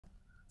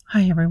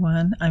Hi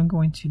everyone, I'm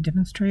going to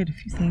demonstrate a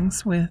few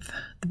things with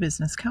the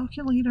business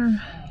calculator,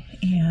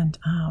 and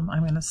I'm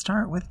going to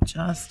start with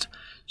just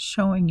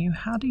showing you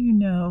how do you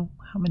know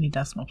how many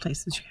decimal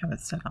places you have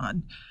it set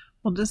on.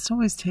 We'll just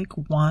always take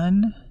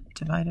 1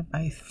 divided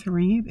by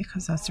 3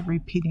 because that's a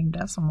repeating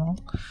decimal,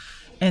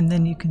 and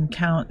then you can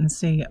count and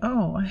see,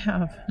 oh, I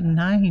have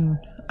 9,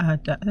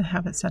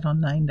 have it set on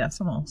 9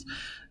 decimals,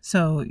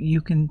 so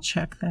you can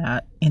check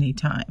that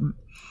anytime.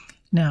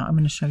 Now I'm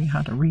going to show you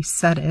how to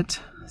reset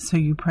it. So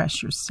you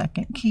press your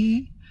second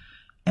key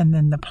and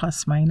then the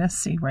plus minus,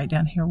 see right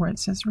down here where it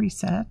says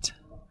reset.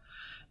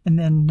 And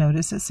then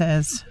notice it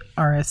says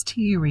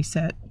RST,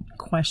 reset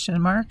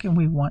question mark, and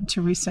we want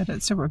to reset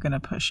it, so we're going to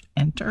push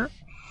enter.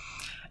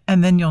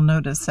 And then you'll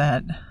notice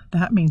that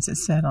that means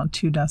it's set on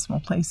 2 decimal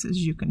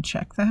places. You can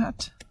check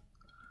that.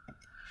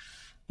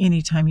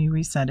 Anytime you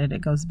reset it,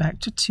 it goes back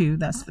to 2.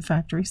 That's the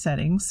factory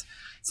settings.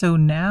 So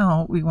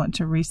now we want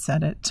to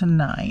reset it to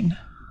 9.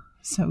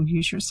 So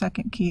use your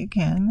second key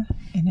again,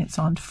 and it's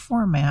on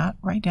format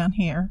right down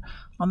here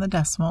on the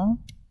decimal.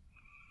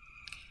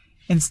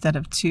 Instead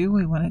of 2,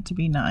 we want it to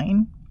be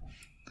 9.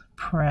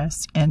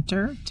 Press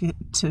enter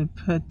to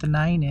put the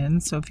 9 in.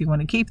 So if you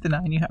want to keep the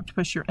 9, you have to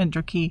push your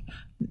enter key.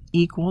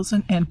 Equals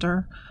and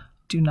enter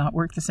do not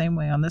work the same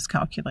way on this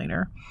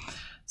calculator.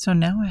 So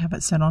now I have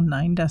it set on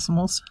 9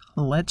 decimals.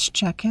 Let's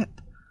check it.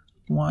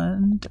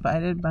 1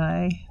 divided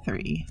by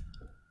 3.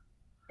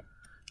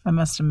 I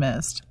must have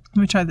missed.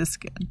 Let me try this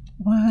again.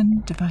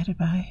 1 divided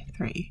by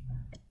 3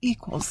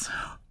 equals.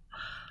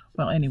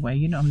 Well, anyway,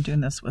 you know I'm doing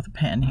this with a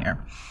pen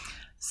here.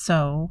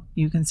 So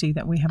you can see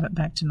that we have it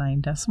back to 9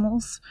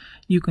 decimals.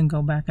 You can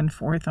go back and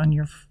forth on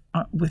your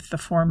with the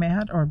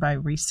format or by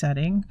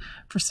resetting.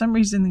 For some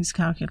reason, these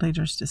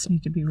calculators just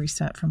need to be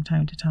reset from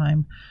time to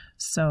time.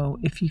 So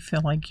if you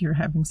feel like you're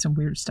having some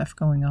weird stuff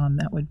going on,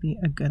 that would be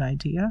a good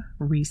idea.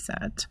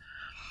 Reset.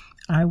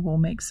 I will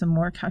make some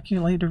more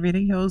calculator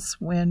videos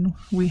when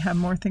we have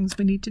more things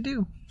we need to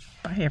do.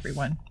 Bye,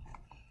 everyone.